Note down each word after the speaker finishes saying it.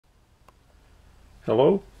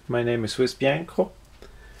Hello, my name is Swissbianco.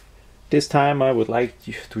 This time I would like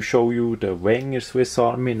to show you the Wenger Swiss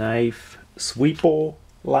Army knife swibo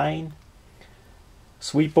line.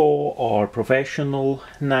 Swibo are professional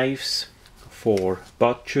knives for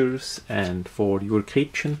butchers and for your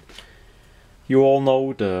kitchen. You all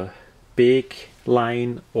know the big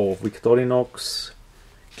line of Victorinox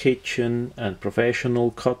kitchen and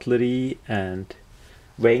professional cutlery, and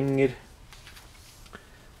Wenger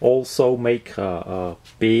also make a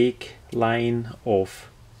big line of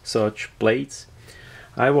such blades.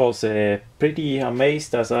 I was pretty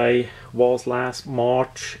amazed as I was last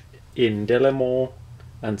March in Delemont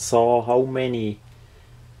and saw how many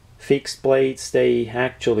fixed blades they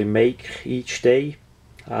actually make each day.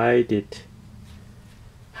 I did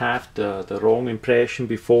have the wrong impression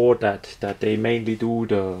before that they mainly do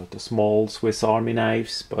the small Swiss Army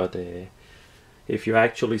knives, but if you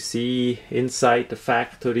actually see inside the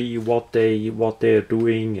factory what they're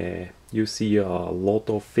doing, you see a lot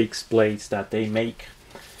of fixed blades that they make.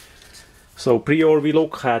 So prior we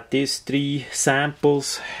look at these three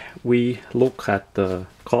samples. We look at the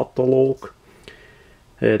catalog.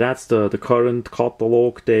 That's the current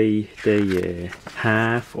catalog they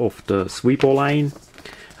have of the swibo line.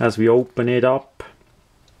 As we open it up,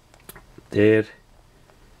 there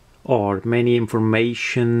are many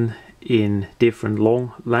information in different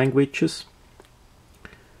languages.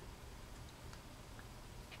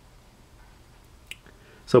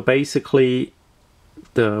 So basically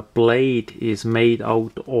the blade is made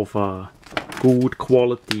out of a good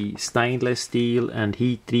quality stainless steel and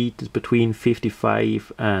heat treated between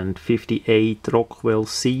 55 and 58 Rockwell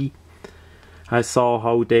C. I saw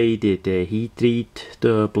how they did heat treat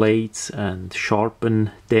the blades and sharpen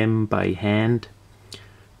them by hand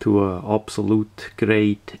to an absolute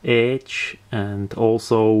great edge, and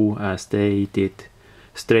also as they did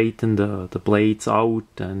straighten the blades out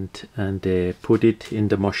and put it in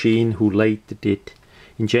the machine, who later did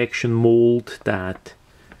injection mold that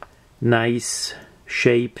nice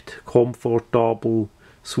shaped comfortable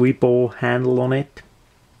swibo handle on it.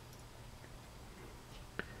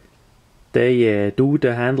 They do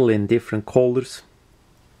the handle in different colors,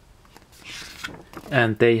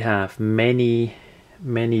 and they have many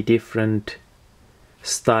different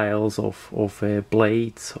styles of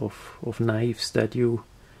blades of knives that you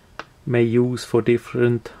may use for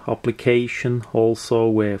different application,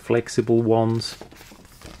 also flexible ones.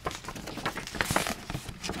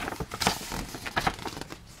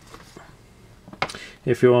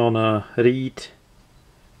 If you wanna read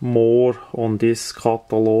more on this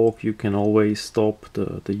catalog, you can always stop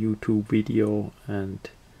the YouTube video and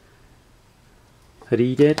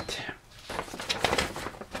read it.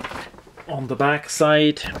 On the back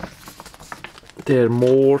side there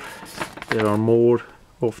are more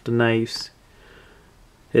of the knives.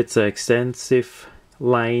 It's an extensive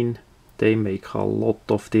line. They make a lot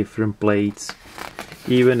of different blades,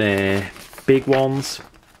 even big ones.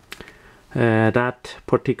 That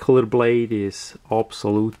particular blade is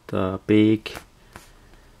absolute big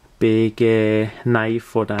knife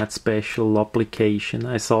for that special application.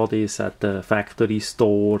 I saw this at the factory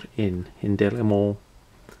store in Delemont.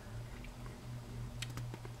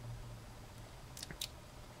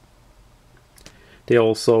 They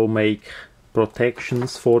also make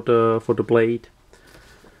protections for the blade.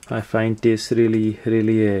 I find this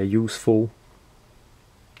really useful.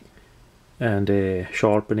 And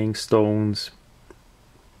sharpening stones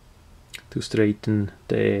to straighten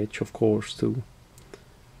the edge, of course, too.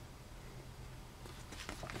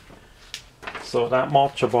 So that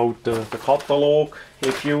much about the catalog.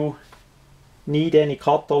 If you need any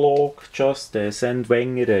catalog, just send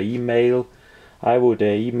Wenger an email. I would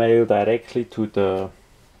email directly to the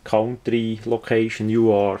country location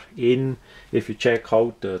you are in. If you check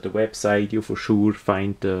out the website, you for sure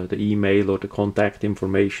find the email or the contact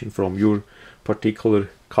information from your particular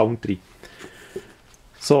country.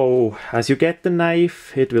 So as you get the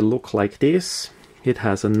knife, it will look like this. It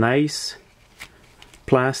has a nice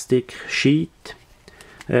plastic sheet.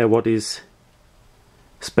 What is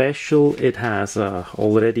special, it has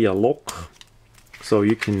already a lock, so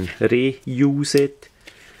you can reuse it.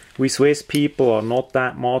 We Swiss people are not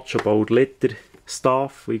that much about litter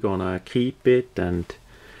stuff. We're gonna keep it and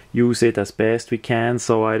use it as best we can,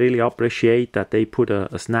 so I really appreciate that they put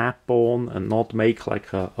a snap on and not make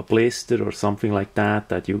like a blister or something like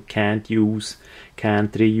that you can't use,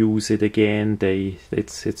 can't reuse it again.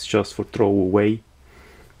 It's just for throwaway.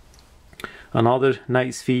 Another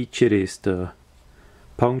nice feature is the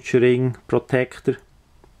puncturing protector.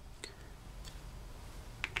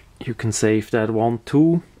 You can save that one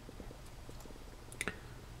too.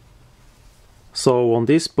 So on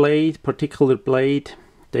this blade, particular blade,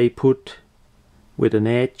 they put with an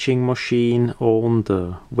etching machine on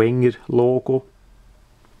the Wenger logo,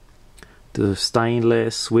 the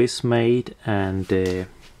stainless Swiss made, and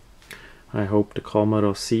I hope the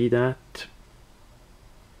camera see that.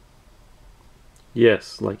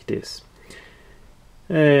 Yes, like this.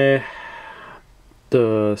 The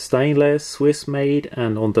stainless Swiss made,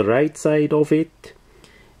 and on the right side of it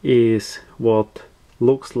is what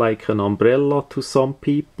looks like an umbrella to some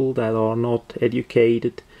people that are not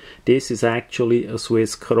educated. This is actually a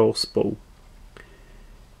Swiss crossbow.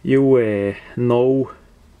 You know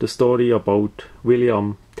the story about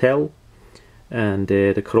William Tell, and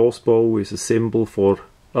the crossbow is a symbol for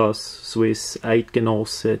us Swiss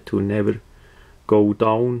Eidgenosse to never go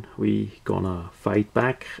down. We gonna fight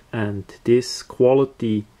back, and this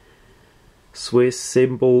quality Swiss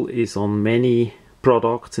symbol is on many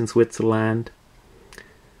products in Switzerland.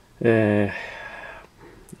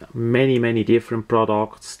 Many different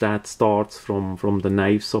products, that starts from the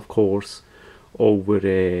knives, of course,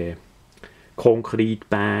 over concrete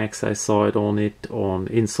bags. I saw it on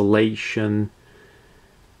insulation,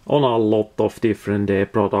 on a lot of different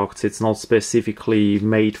products. It's not specifically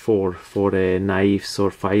made for knives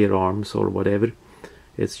or firearms or whatever.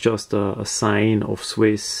 It's just a sign of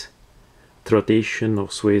Swiss tradition,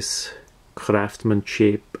 of Swiss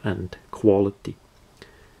craftsmanship and quality.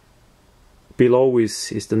 Below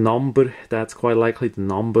is the number. That's quite likely the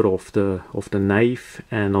number of the knife,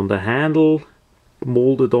 and on the handle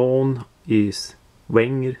molded on is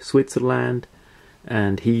Wenger, Switzerland,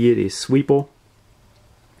 and here is Swibo.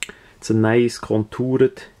 It's a nice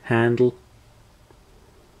contoured handle.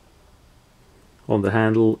 On the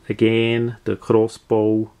handle again the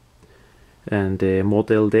crossbow and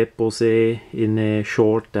Model Déposé in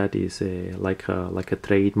short. That is like a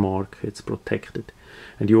trademark. It's protected.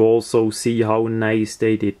 And you also see how nice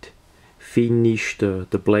they did finish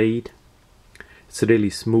the blade. It's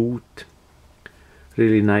really smooth,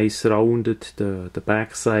 really nice rounded. The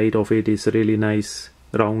back side of it is really nice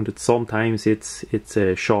rounded. Sometimes it's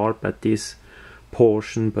sharp at this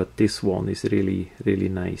portion, but this one is really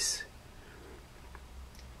nice.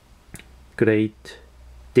 Great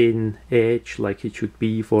thin edge, like it should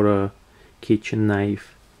be for a kitchen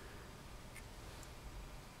knife.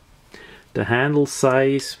 The handle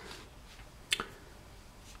size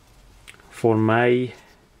for my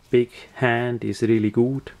big hand is really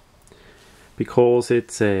good, because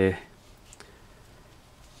it's how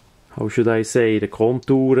should I say, the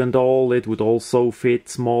contour and all, it would also fit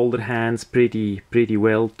smaller hands pretty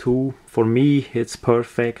well too. For me it's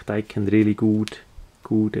perfect. I can really good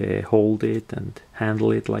hold it and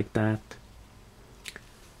handle it like that.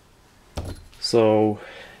 So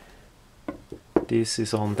this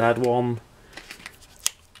is on that one.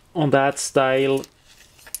 On that style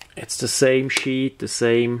it's the same sheet, the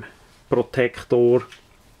same protector.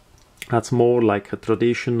 That's more like a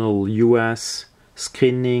traditional US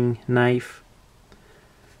skinning knife.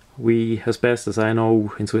 We, as best as I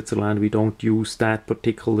know, in Switzerland we don't use that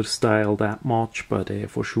particular style that much, but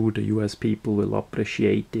for sure the US people will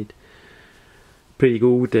appreciate it. Pretty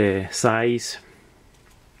good size.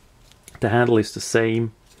 The handle is the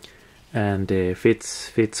same, and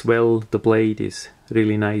fits well. The blade is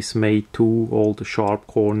really nice made too. All the sharp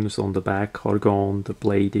corners on the back are gone. The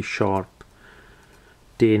blade is sharp,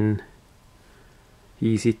 thin,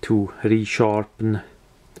 easy to resharpen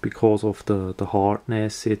because of the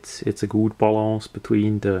hardness. It's a good balance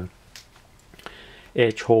between the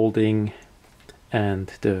edge holding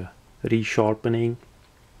and the resharpening.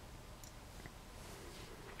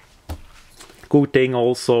 Good thing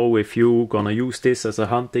also, if you gonna use this as a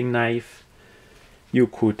hunting knife, you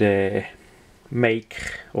could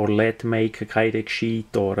make or let make a kydex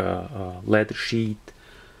sheet or a leather sheet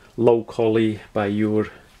locally by your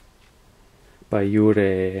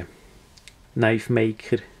knife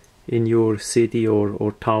maker in your city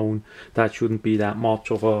or town. That shouldn't be that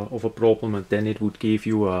much of a problem, and then it would give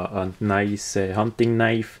you a nice hunting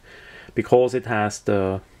knife, because it has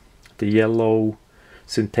the yellow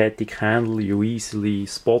synthetic handle. You easily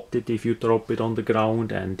spot it if you drop it on the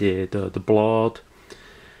ground, and the blood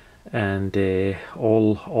and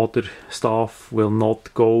all other stuff will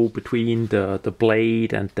not go between the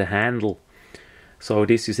blade and the handle. So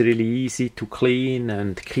this is really easy to clean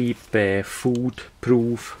and keep food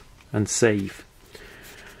proof and safe.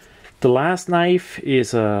 The last knife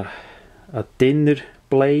is a thinner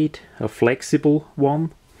blade, a flexible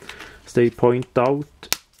one, as they point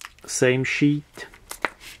out. Same sheet.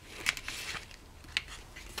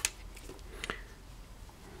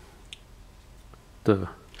 The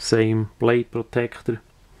same blade protector.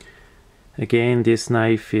 Again, this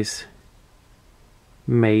knife is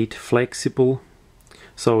made flexible,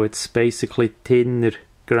 so it's basically thinner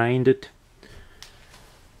grinded,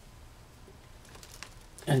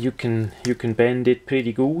 and you can bend it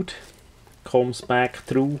pretty good. Comes back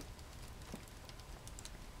through.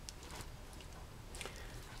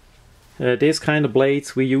 This kind of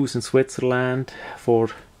blades we use in Switzerland for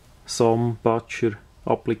some butcher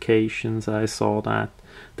applications. I saw that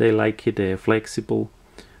they like it flexible,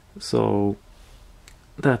 so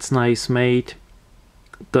that's nice made.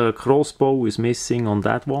 The crossbow is missing on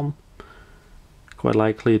that one. Quite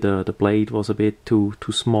likely the blade was a bit too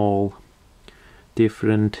small.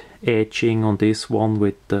 Different edging on this one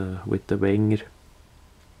with the wenger.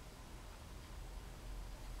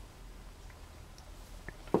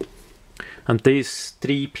 And these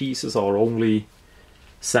 3 pieces are only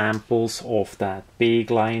samples of that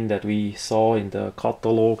big line that we saw in the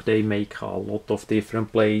catalog. They make a lot of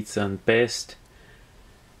different blades, and best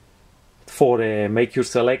for make your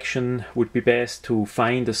selection would be best to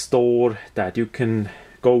find a store that you can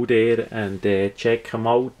go there and check them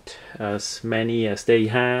out, as many as they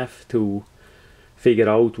have, to figure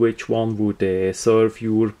out which one would serve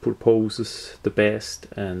your purposes the best,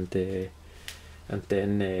 and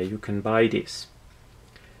then you can buy this.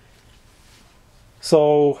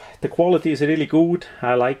 So the quality is really good.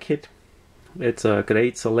 I like it. It's a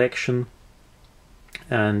great selection,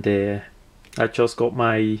 and I just got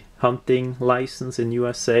my hunting license in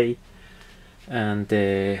USA, and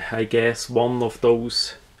I guess one of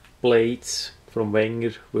those blades from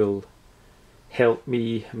Wenger will help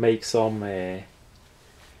me make some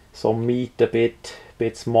meat a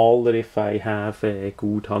bit smaller if I have a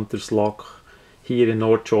good hunter's luck. Here in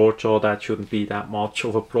North Georgia, that shouldn't be that much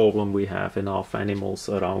of a problem. We have enough animals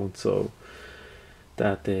around, so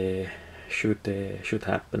that should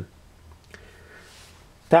happen.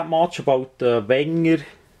 That much about the Wenger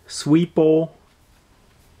swibo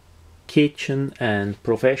kitchen and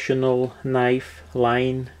professional knife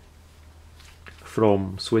line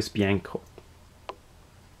from Swissbianco.